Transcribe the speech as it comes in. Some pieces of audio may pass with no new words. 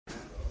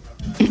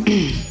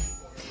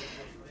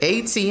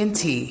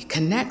AT&T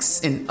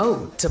connects an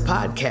ode to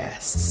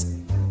podcasts.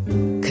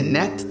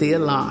 Connect the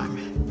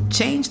alarm.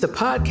 Change the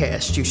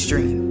podcast you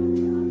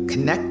stream.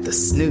 Connect the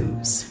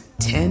snooze.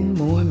 10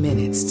 more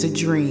minutes to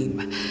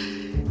dream.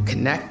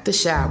 Connect the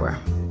shower.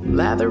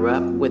 Lather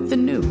up with the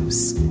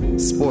news.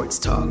 Sports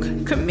talk,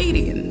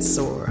 comedians,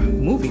 or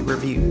movie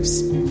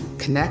reviews.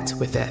 Connect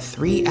with that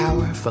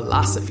 3-hour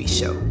philosophy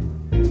show.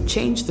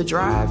 Change the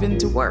drive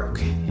into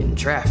work in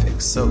traffic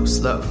so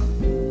slow.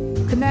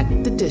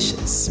 Connect the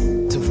dishes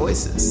to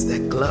voices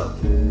that glow.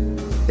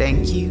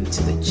 Thank you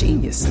to the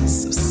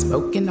geniuses of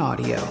spoken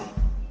audio.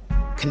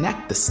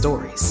 Connect the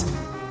stories.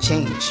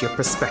 Change your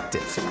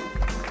perspective.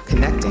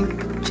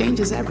 Connecting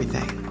changes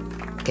everything.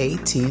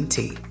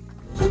 AT&T.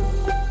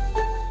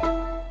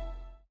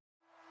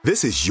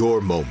 This is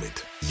your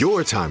moment,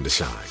 your time to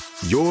shine,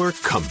 your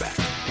comeback.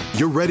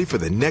 You're ready for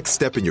the next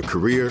step in your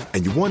career,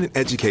 and you want an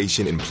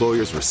education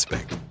employers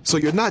respect. So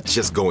you're not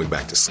just going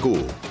back to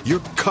school, you're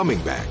coming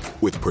back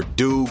with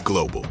Purdue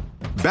Global.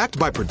 Backed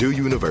by Purdue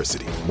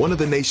University, one of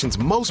the nation's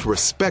most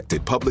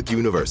respected public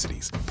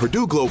universities,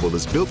 Purdue Global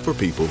is built for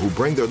people who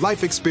bring their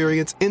life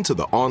experience into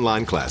the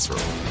online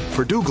classroom.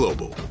 Purdue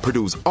Global,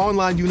 Purdue's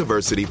online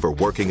university for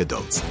working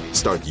adults.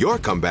 Start your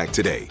comeback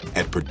today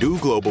at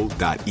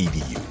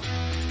purdueglobal.edu.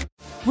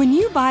 When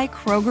you buy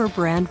Kroger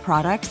brand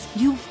products,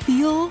 you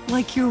feel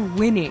like you're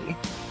winning.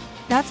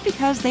 That's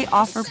because they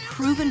offer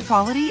proven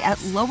quality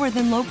at lower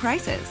than low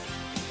prices.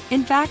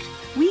 In fact,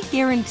 we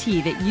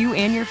guarantee that you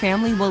and your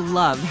family will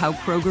love how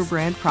Kroger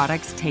brand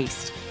products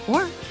taste,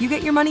 or you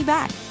get your money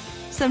back.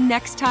 So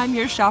next time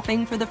you're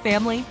shopping for the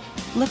family,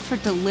 look for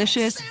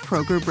delicious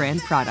Kroger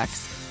brand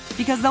products,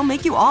 because they'll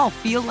make you all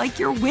feel like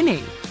you're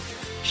winning.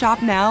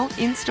 Shop now,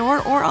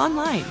 in-store, or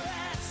online.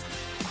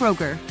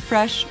 Kroger,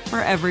 fresh for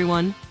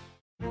everyone.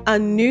 A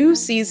new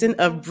season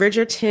of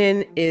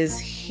Bridgerton is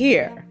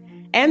here.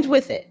 And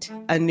with it,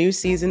 a new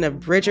season of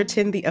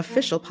Bridgerton, the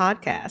official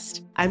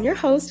podcast. I'm your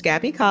host,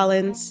 Gabby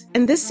Collins,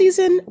 and this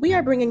season, we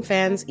are bringing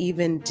fans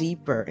even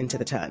deeper into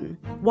the ton.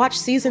 Watch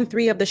season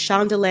 3 of the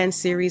Shondaland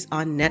series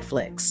on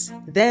Netflix.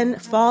 Then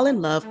fall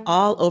in love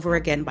all over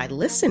again by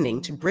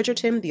listening to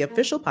Bridgerton, the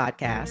official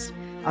podcast,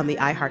 on the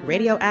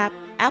iHeartRadio app,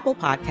 Apple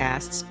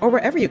Podcasts, or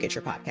wherever you get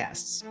your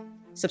podcasts.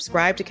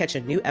 Subscribe to catch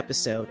a new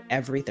episode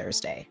every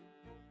Thursday.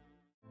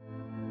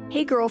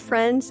 Hey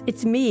girlfriends,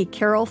 it's me,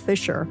 Carol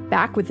Fisher,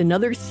 back with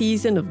another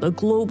season of the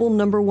global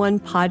 #1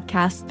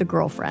 podcast, The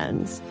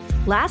Girlfriends.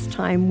 Last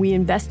time, we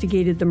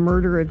investigated the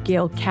murder of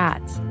Gail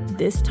Katz.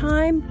 This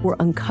time, we're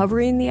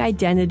uncovering the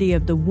identity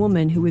of the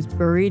woman who was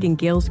buried in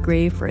Gail's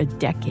grave for a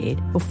decade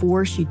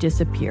before she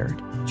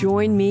disappeared.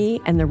 Join me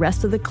and the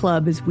rest of the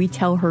club as we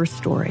tell her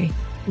story.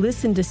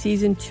 Listen to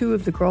Season 2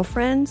 of The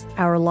Girlfriends,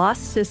 Our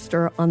Lost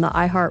Sister on the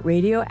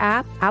iHeartRadio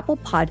app, Apple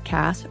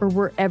Podcasts, or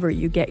wherever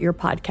you get your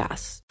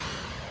podcasts.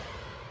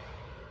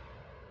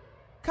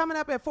 Coming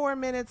up at 4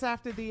 minutes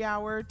after the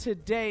hour,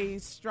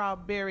 today's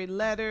Strawberry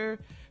Letter.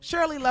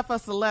 Shirley left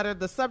us a letter.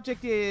 The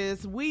subject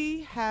is,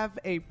 we have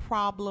a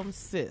problem,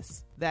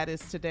 sis. That is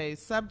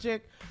today's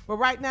subject. But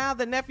right now,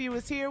 the nephew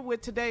is here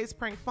with today's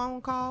prank phone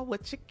call.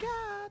 What you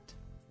got?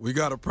 We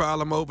got a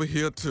problem over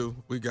here, too.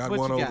 We got what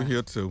one over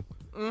here, too.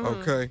 Mm-hmm.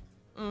 Okay?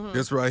 Mm-hmm.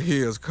 This right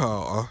here is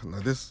called, now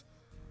this,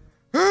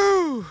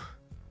 oh,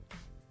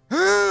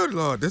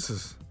 Lord, this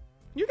is.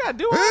 You got to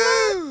do all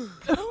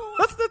that?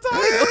 What's the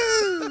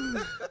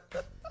title?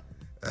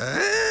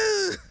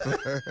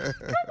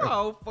 Come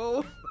on,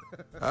 fool.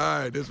 All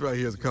right, this right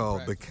here is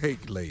called The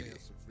Cake Lady.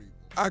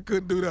 I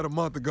couldn't do that a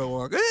month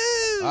ago.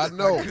 I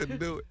know. I couldn't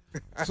do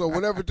it. So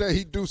whenever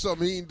he do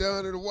something he ain't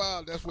done in a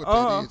while, that's what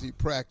that is. He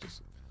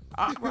practicing.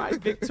 All right,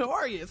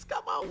 Victorious.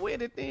 Come on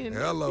with it then.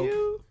 Hello.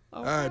 Okay.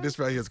 All right, this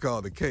right here is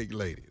called The Cake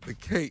Lady. The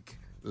Cake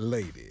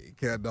Lady.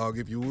 Cat dog,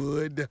 if you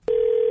would.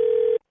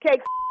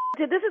 Cake.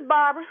 This is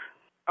Barbara.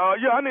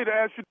 Yeah, I need to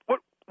ask you,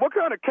 what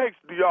kind of cakes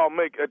do y'all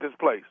make at this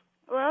place?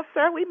 Well,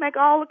 sir, we make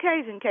all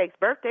occasion cakes,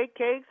 birthday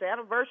cakes,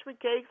 anniversary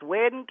cakes,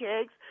 wedding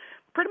cakes,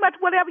 pretty much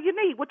whatever you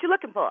need. What you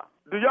looking for?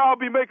 Do y'all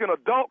be making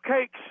adult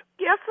cakes?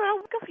 Yes,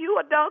 sir, a few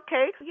adult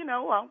cakes,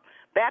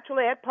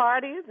 bachelorette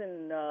parties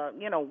and,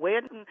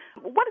 wedding.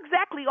 What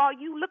exactly are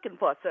you looking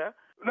for, sir?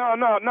 No,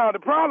 the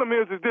problem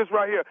is this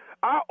right here.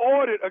 I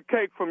ordered a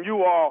cake from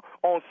you all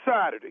on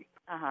Saturday.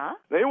 Uh-huh.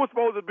 Now, it was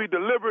supposed to be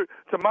delivered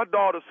to my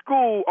daughter's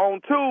school on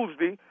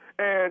Tuesday,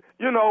 and,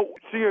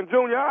 she in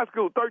junior high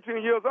school,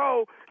 13 years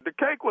old. The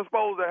cake was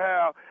supposed to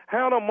have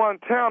Hannah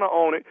Montana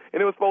on it,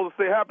 and it was supposed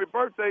to say happy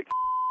birthday.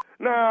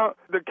 Now,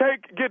 the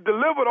cake get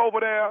delivered over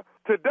there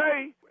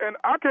today, and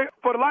I can't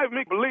for the life of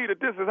me believe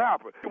that this has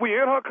happened. We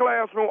in her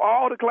classroom,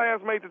 all the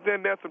classmates is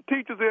in there, some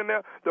teachers in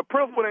there, the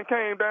principal then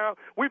came down.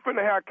 We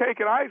finna have cake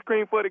and ice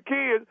cream for the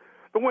kids,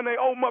 but when they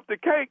open up the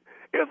cake,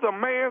 it's a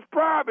man's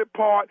private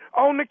part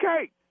on the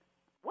cake.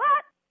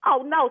 What?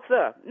 Oh, no,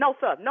 sir. No,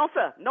 sir. No,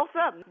 sir. No,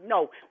 sir.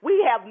 No.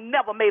 We have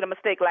never made a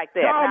mistake like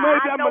that. Y'all made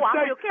that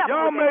mistake.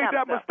 Y'all made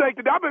that mistake.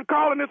 I've been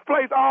calling this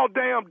place all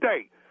damn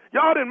day.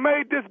 Y'all done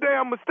made this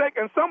damn mistake,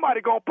 and somebody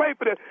gonna pay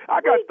for this.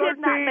 I got 13. We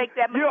did not make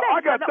that mistake.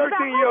 I got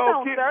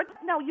 13-year-old kids. Sir.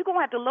 No, you're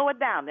gonna have to lower it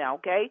down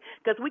now, okay?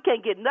 Because we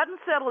can't get nothing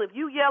settled if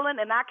you yelling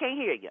and I can't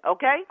hear you,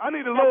 okay? I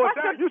need to lower it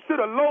down. You should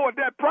have lowered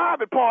that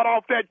private part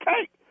off that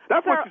cake.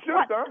 That's sir, what you should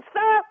have done.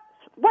 Sir,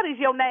 what is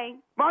your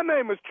name? My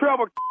name is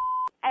Trevor.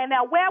 And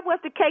now, where was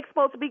the cake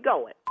supposed to be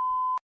going?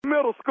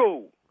 Middle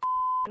school.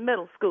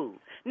 Middle school.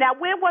 Now,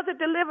 when was it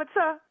delivered,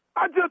 sir?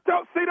 I just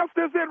don't see. That's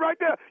it right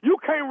there. You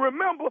can't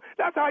remember.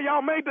 That's how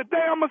y'all made the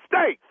damn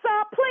mistake. Sir,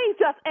 please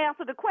just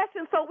answer the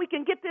question so we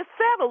can get this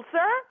settled,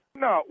 sir.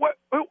 No,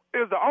 who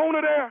is the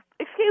owner there?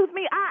 Excuse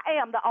me,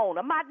 I am the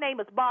owner. My name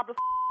is Barbara.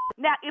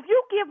 Now, if you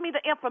give me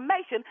the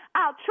information,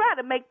 I'll try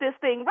to make this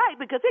thing right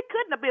because it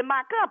couldn't have been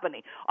my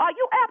company. Are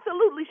you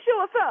absolutely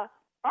sure, sir?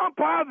 I'm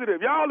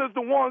positive. Y'all is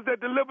the ones that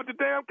delivered the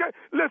damn cake.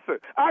 Listen,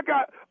 I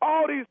got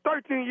all these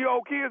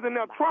 13-year-old kids and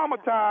they're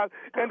traumatized,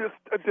 and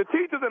the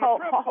teachers and the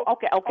principals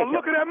are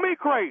looking at me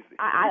crazy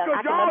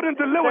because y'all didn't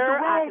deliver the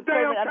wrong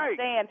damn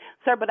cake.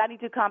 Sir, but I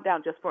need you to calm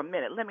down just for a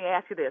minute. Let me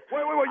ask you this.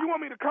 Wait. You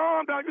want me to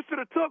calm down? You should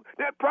have took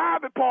that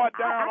private part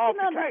down off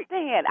the cake.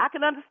 I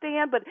can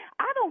understand, but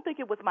I don't think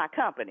it was my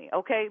company,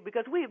 okay,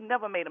 because we've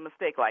never made a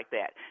mistake like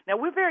that. Now,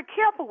 we're very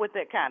careful with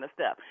that kind of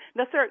stuff.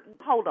 Now, sir,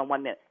 hold on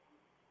 1 minute.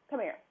 Come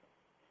here.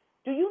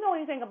 Do you know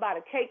anything about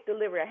a cake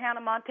delivery, a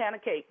Hannah Montana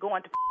cake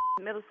going to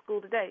middle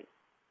school today?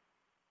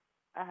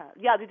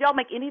 Yeah, did y'all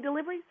make any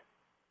deliveries?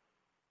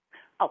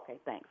 Okay,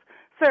 thanks.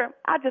 Sir,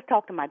 I just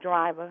talked to my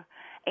driver,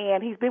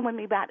 and he's been with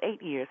me about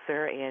 8 years,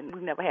 sir, and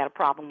we've never had a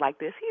problem like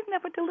this. He's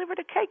never delivered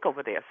a cake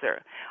over there, sir.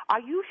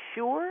 Are you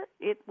sure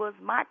it was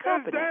my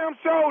company? It's damn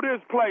sure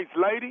this place,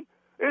 lady.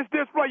 It's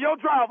this place.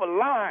 Your driver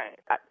lying.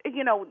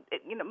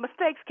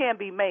 Mistakes can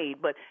be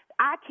made, but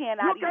I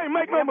cannot. You can't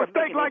make no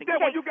mistake like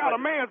that when you got a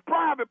man's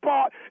private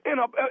part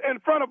in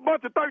front of a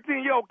bunch of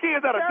 13-year-old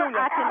kids at a junior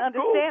high school. I can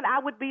understand.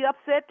 I would be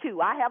upset, too.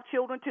 I have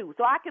children, too.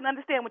 So I can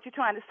understand what you're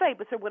trying to say.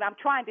 But, sir, what I'm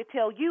trying to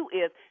tell you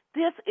is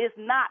this is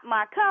not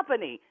my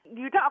company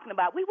you're talking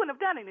about. We wouldn't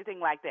have done anything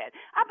like that.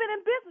 I've been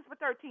in business for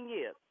 13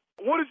 years.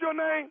 What is your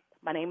name?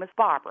 My name is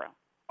Barbara.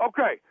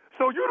 Okay,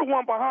 so you're the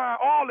one behind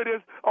all of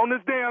this on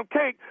this damn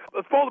cake.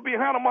 It's supposed to be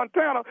Hannah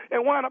Montana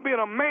and wind up being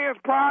a man's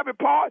private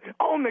part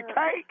on the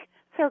cake.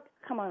 Sir,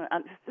 come on,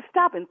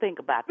 stop and think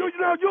about this.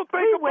 You think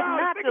we would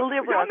not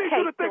deliver a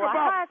cake to a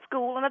high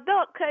school, an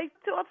adult cake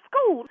to a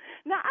school.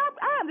 Now,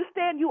 I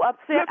understand you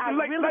upset.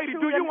 Lady,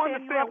 do you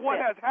understand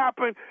what has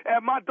happened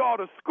at my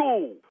daughter's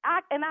school? I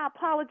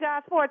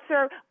apologize for it,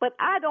 sir, but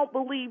I don't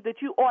believe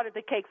that you ordered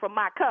the cake from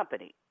my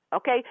company.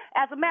 Okay?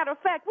 As a matter of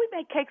fact, we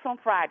make cakes on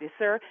Friday,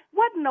 sir.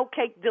 Wasn't no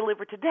cake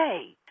delivered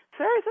today.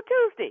 Sir, it's a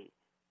Tuesday.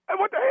 And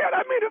what the hell?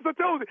 I mean, it's a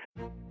Tuesday.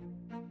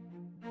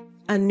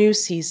 A new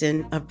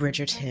season of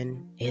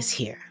Bridgerton is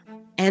here.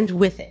 And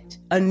with it,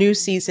 a new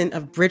season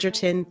of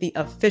Bridgerton, the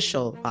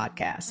official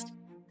podcast.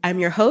 I'm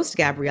your host,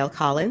 Gabrielle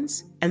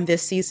Collins, and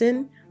this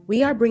season,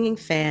 we are bringing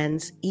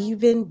fans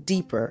even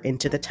deeper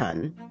into the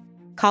ton.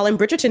 Colin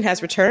Bridgerton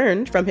has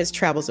returned from his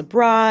travels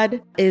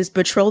abroad. Is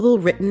betrothal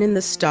written in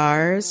the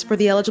stars for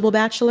the eligible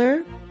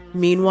bachelor?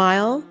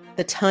 Meanwhile,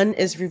 the ton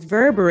is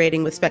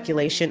reverberating with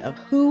speculation of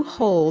who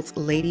holds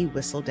Lady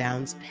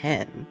Whistledown's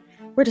pen.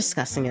 We're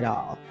discussing it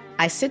all.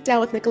 I sit down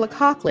with Nicola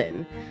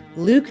Coughlan,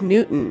 Luke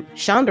Newton,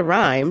 Shonda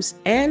Rhimes,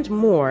 and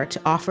more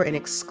to offer an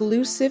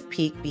exclusive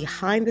peek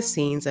behind the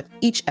scenes of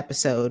each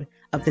episode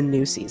of the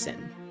new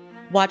season.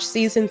 Watch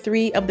season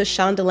 3 of the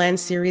Shondaland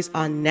series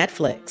on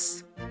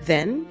Netflix.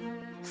 Then,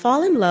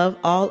 fall in love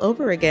all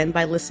over again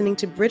by listening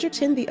to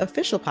Bridgerton, the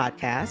official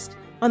podcast,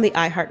 on the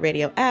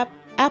iHeartRadio app,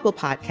 Apple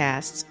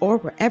Podcasts, or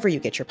wherever you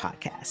get your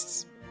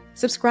podcasts.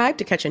 Subscribe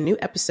to catch a new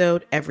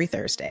episode every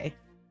Thursday.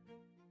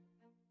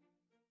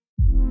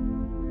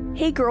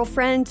 Hey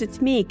girlfriends,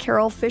 it's me,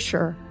 Carol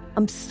Fisher.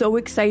 I'm so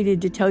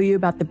excited to tell you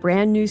about the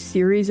brand new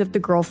series of The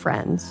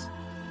Girlfriends.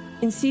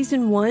 In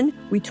season 1,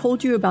 we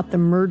told you about the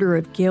murder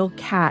of Gail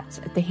Katz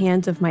at the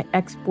hands of my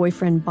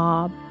ex-boyfriend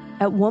Bob.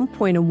 At one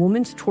point, a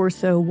woman's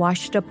torso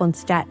washed up on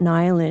Staten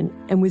Island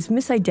and was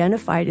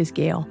misidentified as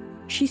Gail.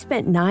 She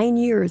spent 9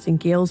 years in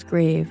Gail's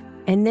grave,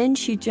 and then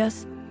she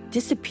just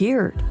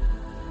disappeared.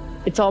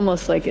 It's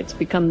almost like it's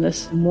become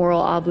this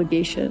moral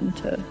obligation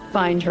to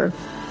find her.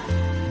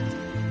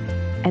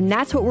 And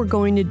that's what we're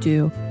going to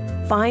do.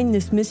 Find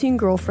this missing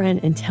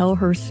girlfriend and tell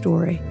her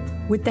story.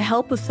 With the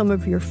help of some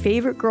of your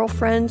favorite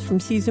girlfriends from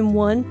season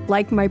 1,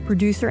 like my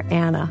producer,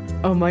 Anna.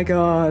 Oh my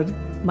God.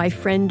 My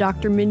friend,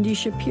 Dr. Mindy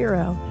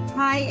Shapiro.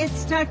 Hi,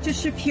 it's Dr.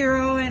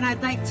 Shapiro, and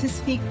I'd like to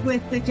speak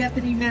with the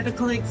Deputy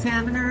Medical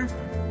Examiner.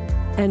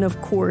 And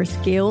of course,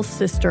 Gail's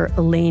sister,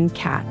 Elaine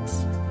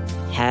Katz.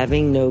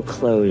 Having no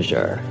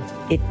closure,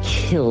 it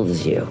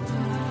kills you.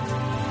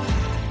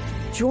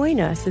 Join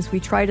us as we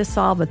try to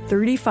solve a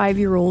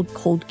 35-year-old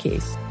cold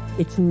case.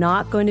 It's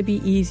not going to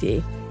be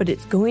easy, but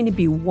it's going to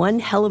be one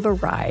hell of a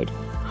ride.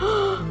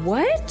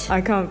 What?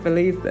 I can't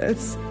believe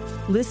this.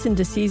 Listen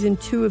to season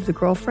 2 of The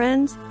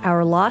Girlfriends,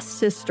 Our Lost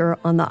Sister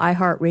on the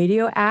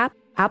iHeartRadio app,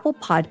 Apple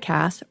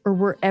Podcasts, or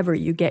wherever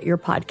you get your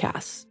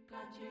podcasts.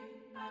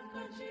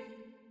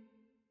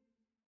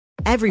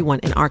 Everyone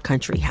in our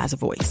country has a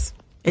voice.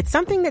 It's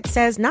something that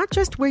says not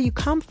just where you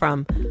come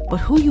from, but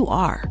who you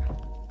are.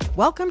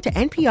 Welcome to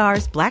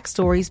NPR's Black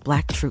Stories,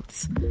 Black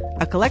Truths,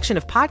 a collection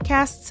of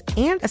podcasts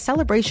and a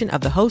celebration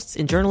of the hosts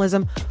in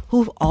journalism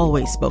who've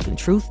always spoken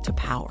truth to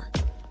power.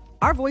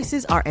 Our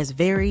voices are as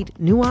varied,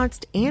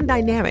 nuanced, and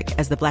dynamic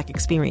as the Black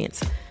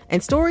experience,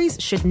 and stories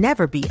should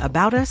never be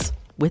about us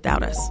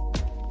without us.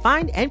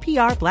 Find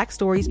NPR Black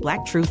Stories,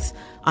 Black Truths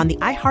on the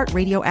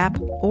iHeartRadio app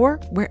or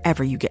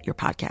wherever you get your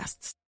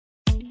podcasts.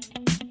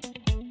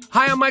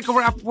 Hi, I'm Michael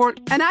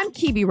Rappaport. And I'm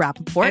Kibi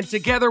Rappaport. And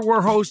together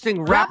we're hosting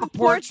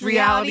Rappaport's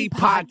Reality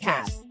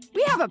Podcast.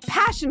 We have a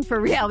passion for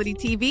reality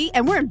TV,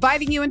 and we're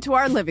inviting you into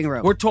our living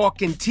room. We're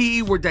talking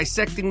tea, we're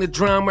dissecting the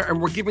drama,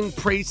 and we're giving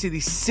praise to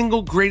the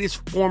single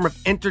greatest form of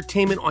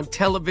entertainment on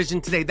television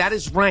today. That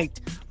is right.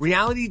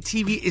 Reality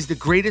TV is the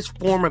greatest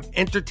form of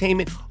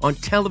entertainment on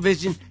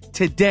television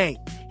today.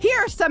 Here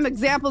are some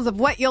examples of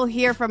what you'll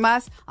hear from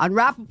us on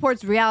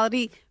Rappaport's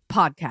Reality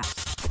Podcast.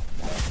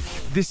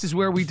 This is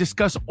where we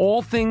discuss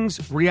all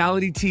things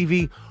reality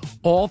TV,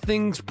 all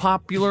things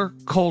popular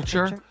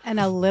culture.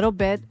 And a little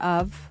bit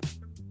of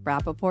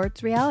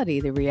Rappaport's reality,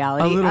 the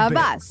reality of bit.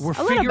 us. We're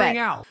figuring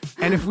out.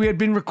 And if we had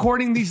been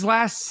recording these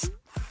last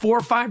 4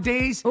 or 5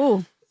 days,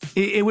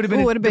 it would have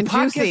been, the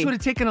podcast juicy. would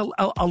have taken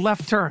a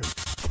left turn.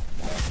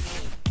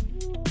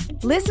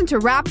 Listen to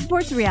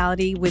Rappaport's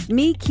Reality with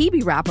me,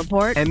 Kibi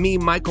Rappaport. And me,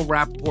 Michael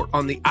Rappaport,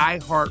 on the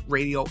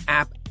iHeartRadio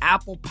app,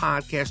 Apple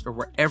Podcast, or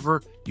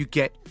wherever you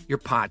get your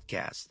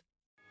podcast.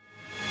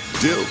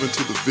 Delve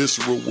into the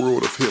visceral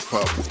world of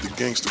hip-hop with the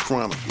Gangster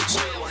Chronicles,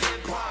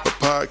 a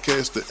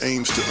podcast that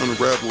aims to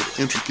unravel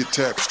the intricate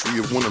tapestry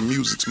of one of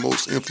music's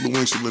most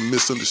influential and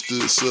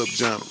misunderstood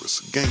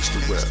subgenres, gangster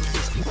rap.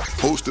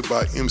 Hosted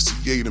by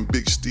MC8 and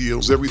Big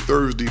Steels every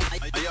Thursday,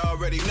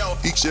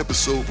 each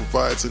episode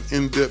provides an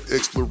in-depth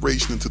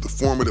exploration into the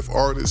formative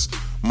artists,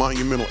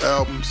 monumental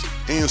albums,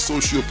 and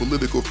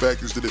socio-political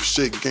factors that have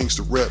shaped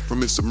gangster rap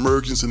from its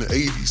emergence in the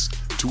 80s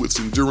to its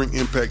enduring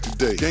impact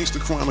today. Gangster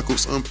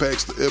Chronicles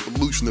unpacks the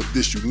evolution of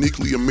this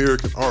uniquely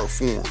American art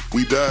form.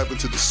 We dive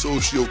into the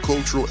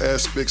socio-cultural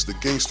aspects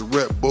that gangster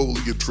rap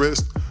boldly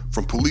addressed,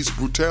 from police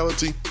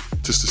brutality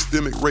to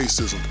systemic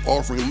racism,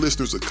 offering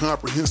listeners a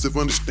comprehensive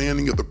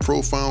understanding of the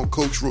profound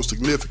cultural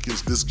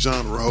significance this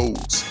genre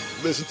holds.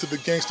 Listen to the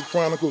Gangster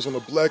Chronicles on the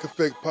Black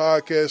Effect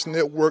Podcast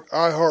Network,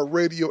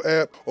 iHeartRadio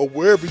app, or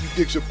wherever you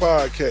get your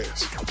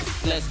podcasts.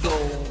 Let's go.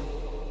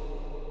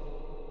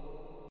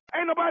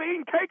 Ain't nobody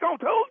eating cake on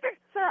Tuesday?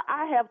 Sir,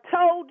 I have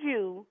told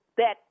you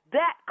that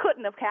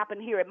couldn't have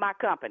happened here at my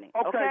company.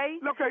 Okay?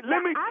 Okay,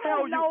 let me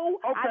tell you.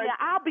 Okay.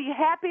 I'll be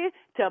happy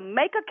to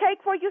make a cake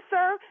for you,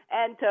 sir,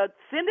 and to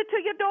send it to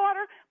your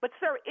daughter. But,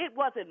 sir, it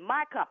wasn't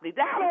my company.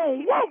 I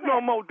don't want no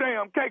more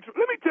damn cakes.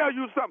 Let me tell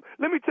you something.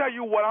 Let me tell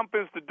you what I'm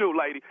finna to do,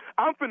 lady.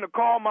 I'm finna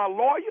call my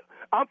lawyer.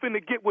 I'm finna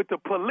get with the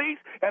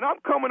police, and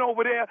I'm coming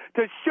over there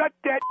to shut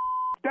that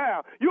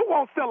down. You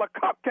won't sell a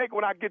cupcake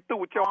when I get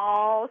through with your...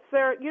 Oh,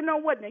 sir, you know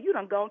what? Now, you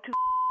done gone too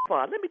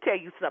far. Let me tell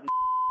you something.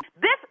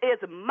 This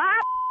is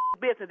my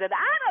business that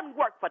I done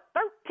worked for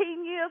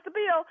 13 years to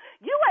build.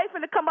 You ain't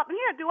finna come up in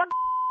here and do a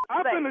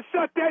I'm finna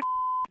shut that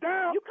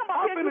down. You come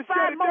up here and you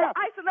find more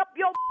icing up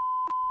your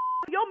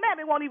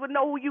mammy won't even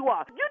know who you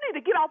are. You need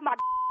to get off my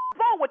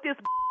phone with this.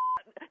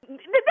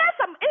 That's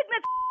some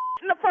ignorant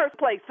in the first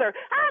place, sir.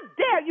 How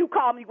dare you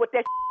call me with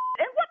that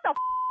and what the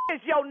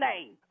is your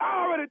name?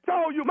 I already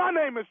told you my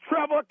name is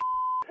Trevor.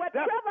 Well,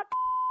 Trevor,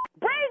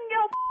 bring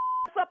your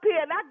up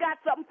here and I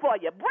got something for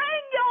you.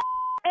 Bring your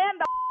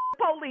and the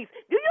police.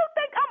 Do you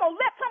think I'm going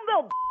to let some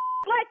little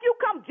like you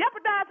come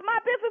jeopardize my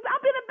business?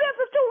 I've been in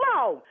business too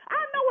long. I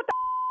know what the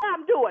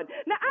I'm doing.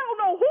 Now, I don't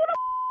know who the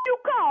you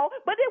call,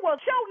 but it will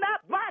show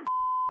not my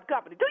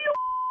company. Do you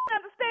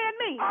understand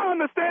me? I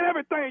understand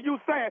everything you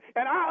saying,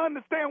 and I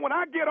understand when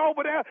I get over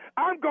there,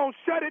 I'm going to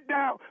shut it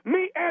down,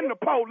 me and the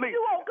police.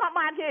 You won't come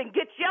out here and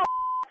get your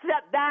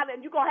shut down,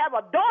 and you're going to have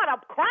a daughter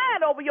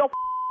crying over your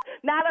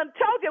Now, I done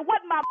told you it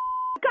wasn't my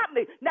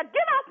company. Now,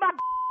 get off my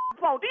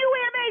phone. Do you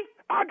hear me?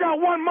 I got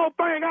one more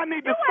thing I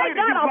need to say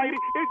to you, lady.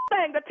 It's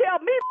thing to tell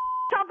me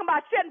talking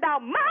about shutting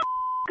down my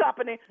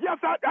company. Yes,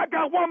 I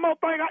got one more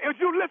thing. Is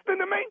you listening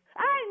to me?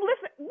 I ain't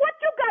listening. What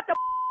you got to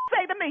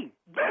say to me?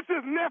 This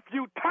is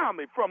Nephew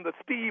Tommy from the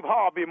Steve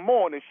Harvey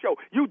Morning Show.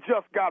 You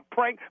just got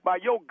pranked by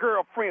your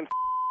girlfriend.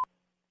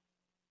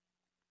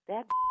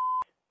 That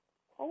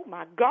oh,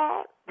 my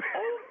God.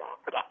 Oh,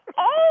 my God.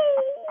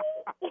 Oh!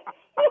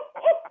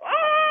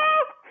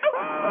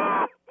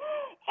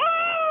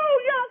 Oh,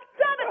 y'all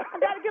done it. I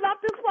got to get off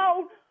this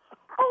phone.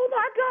 Oh,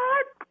 my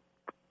God.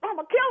 I'm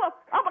a killer.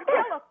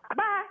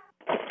 Bye.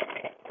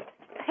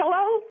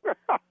 Hello?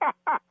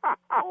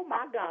 Oh,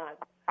 my God.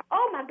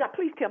 Oh, my God.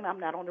 Please tell me I'm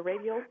not on the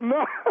radio.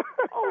 No.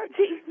 Oh,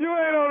 geez. You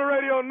ain't on the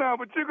radio now,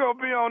 but you're going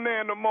to be on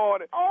there in the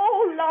morning.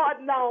 Oh,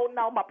 Lord,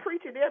 no. My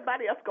preacher and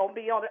everybody else going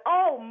to be on it.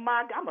 Oh,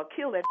 my God. I'm going to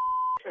kill that.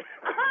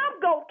 I'm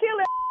going to kill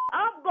it.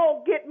 I'm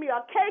going to get me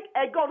a cake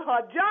and go to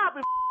her job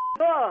and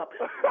up.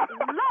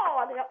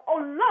 Lord, oh,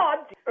 Lord.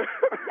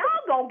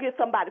 Y'all going to get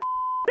somebody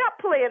up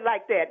playing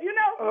like that, you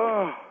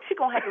know? She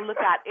gonna have to look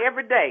out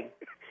every day.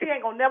 She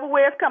ain't gonna never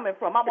where it's coming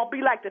from. I'm gonna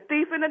be like the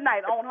thief in the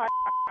night on her.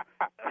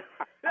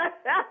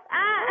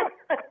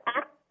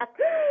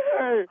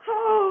 Hey,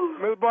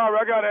 Miss Barbara,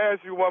 I gotta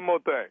ask you one more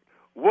thing.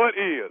 What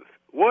is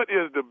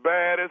the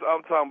baddest,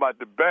 I'm talking about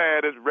the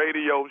baddest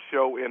radio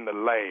show in the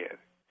land?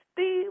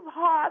 Steve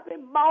Harvey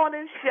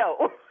Morning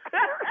Show.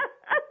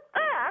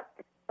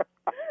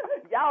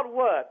 Y'all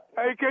what?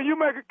 Hey, can you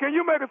make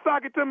a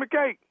socket to me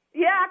cake?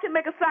 Yeah, I can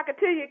make a socket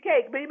to your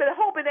cake, but you better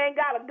hope it ain't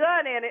got a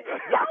gun in it.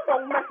 Y'all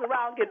don't mess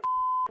around and get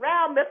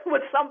around messing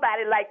with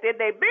somebody like that.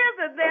 They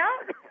business now.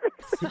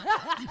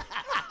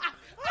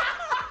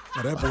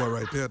 Now that boy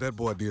right there, that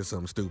boy did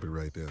something stupid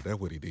right there. That's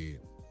what he did.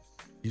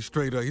 He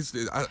straight up,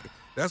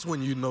 that's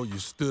when you know you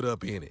stood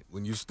up in it.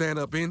 When you stand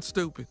up in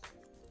stupid.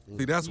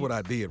 See, that's what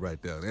I did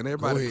right there. And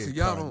everybody, see,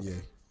 y'all don't.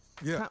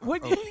 Yeah.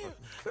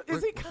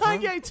 Is he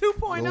Kanye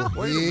 2.0?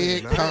 Wait a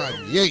minute,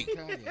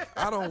 Kanye.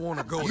 I don't want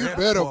to go You that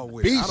better far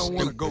with be it. I don't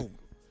want to go.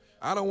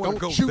 I don't want to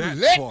go Don't you that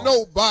let far.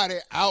 nobody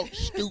out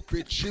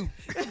stupid you.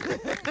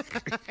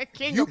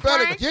 King You of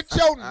better pranks? get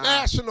your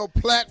national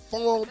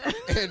platform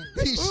and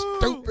be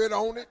stupid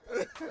on it.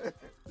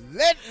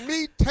 Let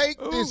me take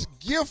this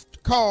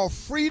gift called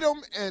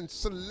freedom and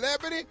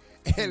celebrity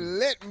and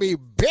let me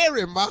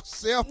bury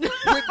myself with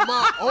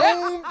my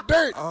own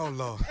dirt. Oh,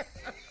 Lord.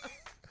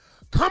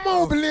 Come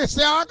on,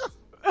 Balenciaga.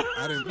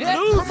 I didn't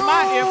Lose Come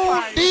my on,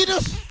 empire.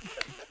 Adidas.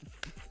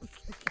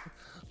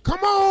 Come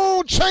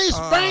on, Chase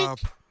Bank.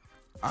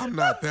 I'm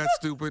not that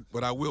stupid,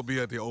 but I will be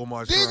at the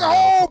Omar Dig Shrine a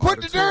hole,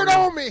 put the dirt Auditorium,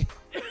 on me.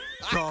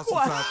 Charleston,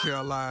 South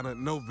Carolina,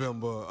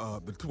 November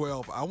the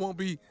 12th. I won't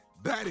be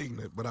that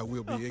ignorant, but I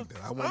will be ignorant.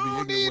 I won't I be don't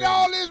ignorant. need where-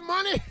 all this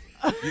money.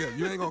 Yeah,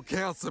 you ain't gonna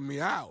cancel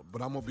me out,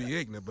 but I'm gonna be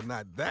ignorant, but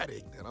not that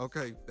ignorant.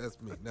 Okay, that's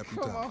me, nephew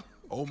Come Tom. on.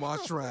 Omar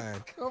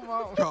Shrine, Come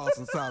on.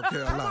 Charleston, South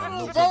Carolina. Come on,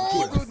 November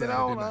Vogue. 12th,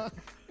 Saturday night.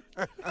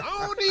 I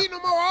don't need no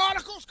more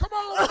articles. Come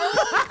on,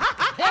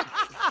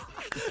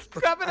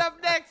 Coming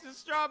up next is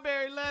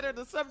Strawberry Letter.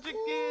 The subject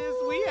is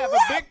we have a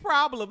big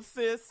problem,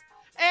 sis.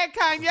 And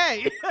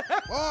Kanye. Boy,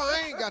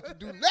 I ain't got to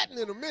do nothing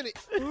in a minute.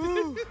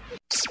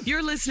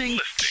 You're listening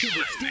to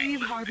the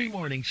Steve Harvey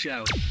Morning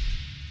Show.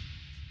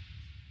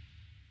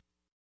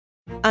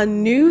 A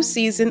new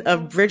season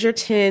of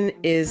Bridgerton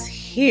is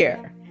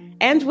here.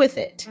 And with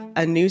it,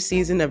 a new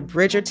season of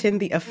Bridgerton,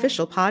 the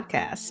official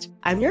podcast.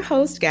 I'm your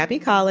host, Gabby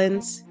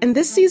Collins, and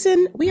this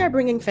season, we are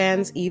bringing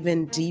fans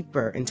even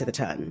deeper into the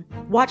ton.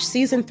 Watch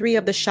season 3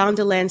 of the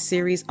Shondaland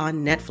series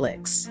on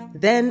Netflix.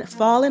 Then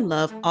fall in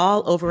love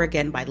all over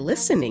again by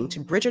listening to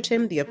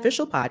Bridgerton, the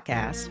official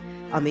podcast,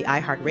 on the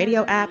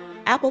iHeartRadio app,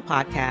 Apple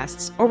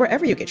Podcasts, or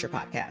wherever you get your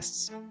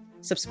podcasts.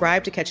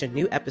 Subscribe to catch a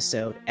new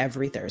episode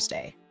every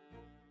Thursday.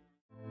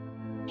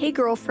 Hey,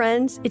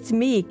 girlfriends, it's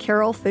me,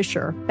 Carol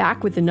Fisher,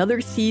 back with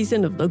another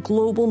season of the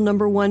global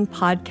 #1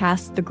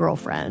 podcast, The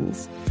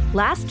Girlfriends.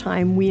 Last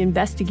time, we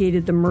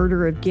investigated the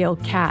murder of Gail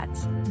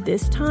Katz.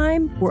 This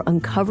time, we're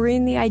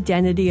uncovering the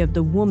identity of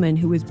the woman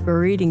who was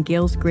buried in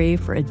Gail's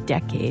grave for a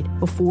decade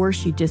before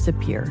she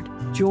disappeared.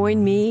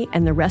 Join me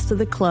and the rest of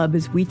the club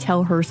as we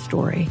tell her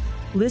story.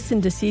 Listen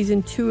to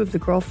Season 2 of The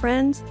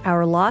Girlfriends,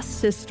 Our Lost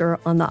Sister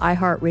on the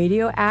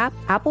iHeartRadio app,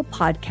 Apple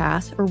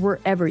Podcasts, or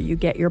wherever you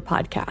get your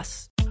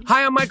podcasts.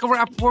 Hi, I'm Michael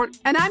Rappaport.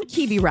 And I'm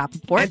Kibi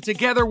Rappaport. And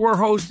together we're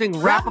hosting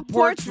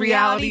Rappaport's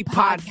Reality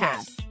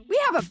Podcast. We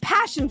have a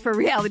passion for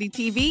reality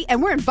TV,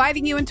 and we're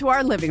inviting you into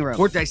our living room.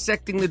 We're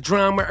dissecting the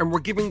drama, and we're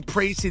giving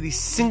praise to the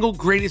single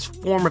greatest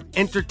form of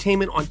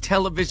entertainment on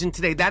television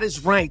today. That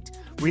is right.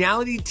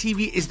 Reality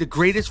TV is the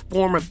greatest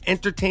form of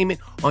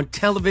entertainment on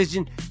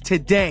television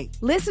today.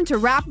 Listen to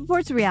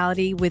Rappaport's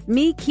Reality with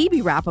me,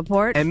 Kibi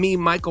Rappaport. And me,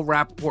 Michael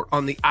Rappaport,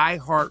 on the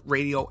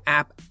iHeartRadio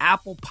app,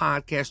 Apple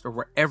Podcast, or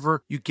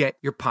wherever you get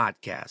your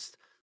podcast.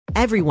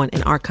 Everyone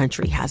in our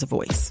country has a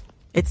voice.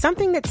 It's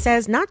something that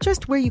says not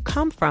just where you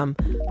come from,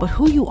 but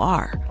who you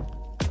are.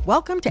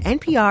 Welcome to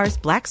NPR's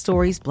Black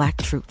Stories, Black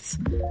Truths,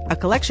 a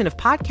collection of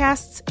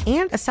podcasts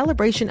and a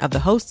celebration of the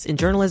hosts in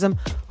journalism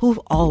who've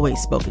always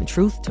spoken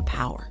truth to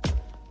power.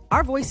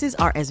 Our voices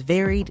are as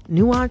varied,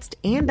 nuanced,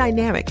 and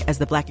dynamic as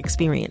the Black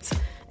experience,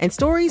 and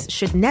stories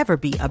should never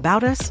be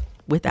about us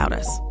without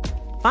us.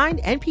 Find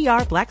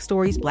NPR Black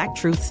Stories, Black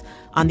Truths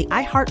on the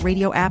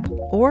iHeartRadio app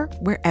or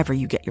wherever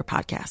you get your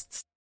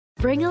podcasts.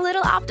 Bring a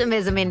little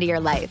optimism into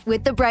your life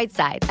with The Bright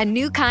Side, a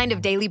new kind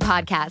of daily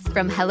podcast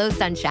from Hello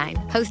Sunshine,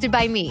 hosted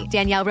by me,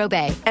 Danielle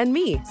Robay. And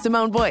me,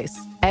 Simone Boyce.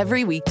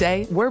 Every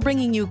weekday, we're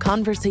bringing you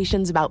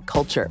conversations about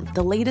culture,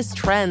 the latest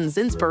trends,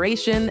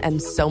 inspiration,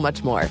 and so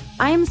much more.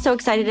 I am so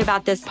excited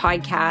about this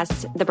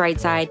podcast, The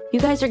Bright Side. You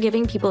guys are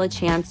giving people a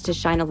chance to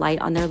shine a light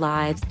on their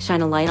lives,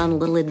 shine a light on a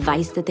little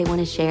advice that they want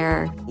to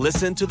share.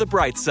 Listen to The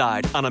Bright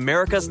Side on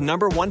America's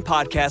 #1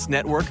 podcast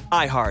network,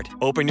 iHeart.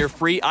 Open your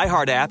free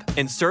iHeart app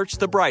and search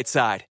The Bright Side.